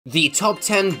The top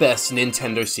 10 best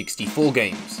Nintendo 64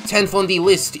 games. 10th on the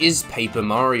list is Paper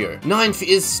Mario. 9th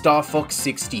is Star Fox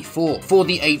 64. For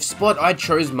the 8th spot, I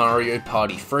chose Mario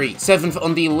Party 3. 7th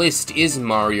on the list is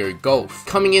Mario Golf.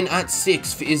 Coming in at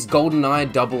 6th is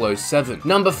GoldenEye 007.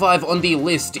 Number 5 on the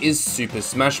list is Super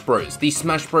Smash Bros., the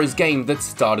Smash Bros. Game that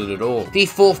started it all. The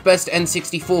 4th best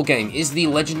N64 game is The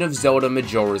Legend of Zelda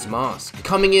Majora's Mask.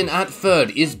 Coming in at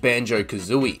 3rd is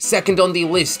Banjo-Kazooie. 2nd on the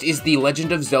list is The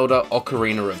Legend of Zelda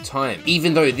Ocarina of Time.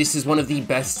 Even though this is one of the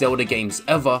best Zelda games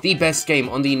ever, the best game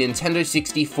on the Nintendo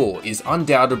 64 is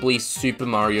undoubtedly Super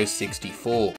Mario 64.